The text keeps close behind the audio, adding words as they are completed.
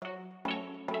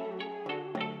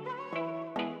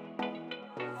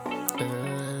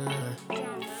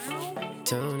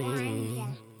Tony.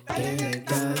 It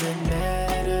doesn't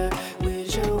matter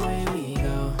which way we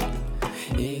go.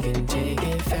 You can take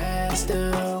it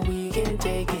faster or we can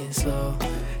take it slow.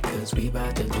 Cause we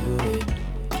bout to do it.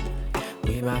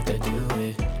 We bout to do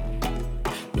it.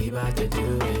 We bout to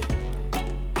do it.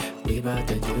 We bout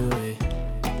to do it.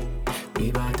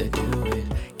 We bout to do it.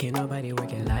 Can't nobody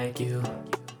work it like you.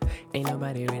 Ain't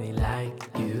nobody really like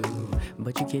you.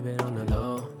 But you keep it on the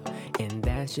low. And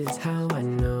that's just how I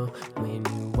know. When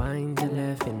you wind to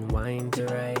left and wind to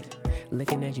right,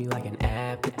 looking at you like an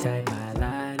appetite.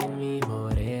 Bailar en me,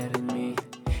 morir en me.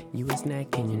 You a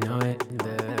snack and you know it.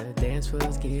 The dance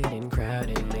floor's getting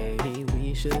crowded. Maybe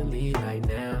we should leave right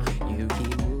now. You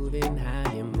keep moving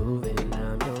how you're moving.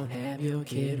 I'm gonna have your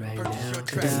kid right now.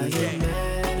 Doesn't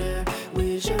matter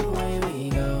which way we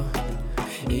go.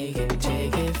 You can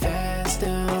take it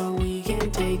faster or we can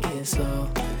take it slow.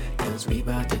 Cause we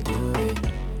bout to do it.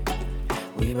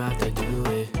 We bout to do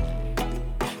it.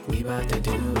 We bout to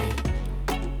do it.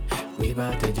 We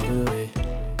bout to do it.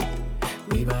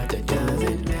 We bout to do it.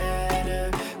 Doesn't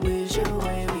matter which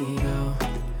way we go.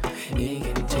 You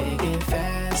can take it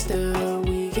faster or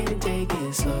we can take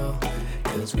it slow.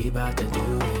 Cause we bout to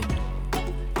do it.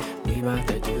 We bout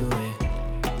to do it.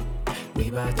 We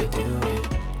bout to do it.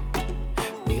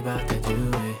 We bout to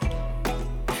do it.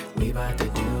 We bout to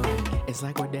do it. It's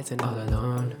like we're dancing all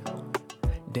alone.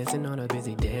 Dancing on a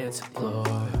busy dance floor.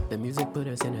 The music put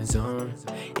us in a zone.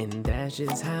 And that's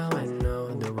just how I know.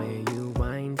 The way you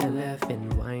wind to left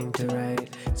and wind to right.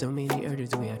 So many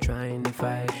urges we are trying to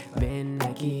fight. Been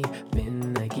Nike.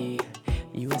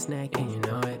 You a snack and you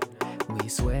know it. We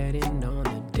sweating on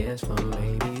the dance floor.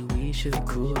 Maybe we should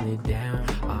cool it down.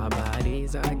 Our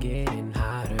bodies are getting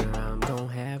hotter. I'm gonna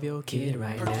have your kid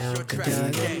right now.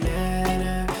 Doesn't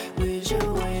matter which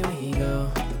way we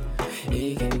go.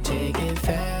 You can take it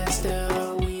faster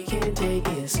or we can take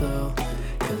it slow.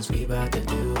 Cause we bout to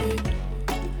do it.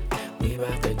 We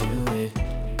bout to do it.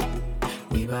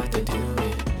 We bout to do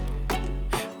it.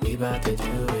 We bout to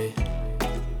do it.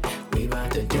 We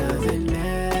bout to do it. Doesn't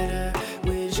matter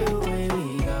which way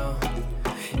we go.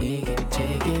 You can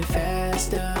take it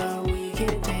faster or we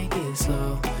can take it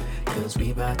slow. Cause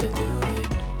we bout to do it.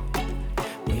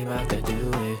 We bout to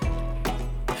do it.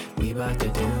 We bout to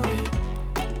do it.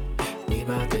 We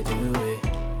bout to do it.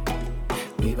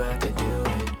 We bout to do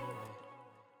it.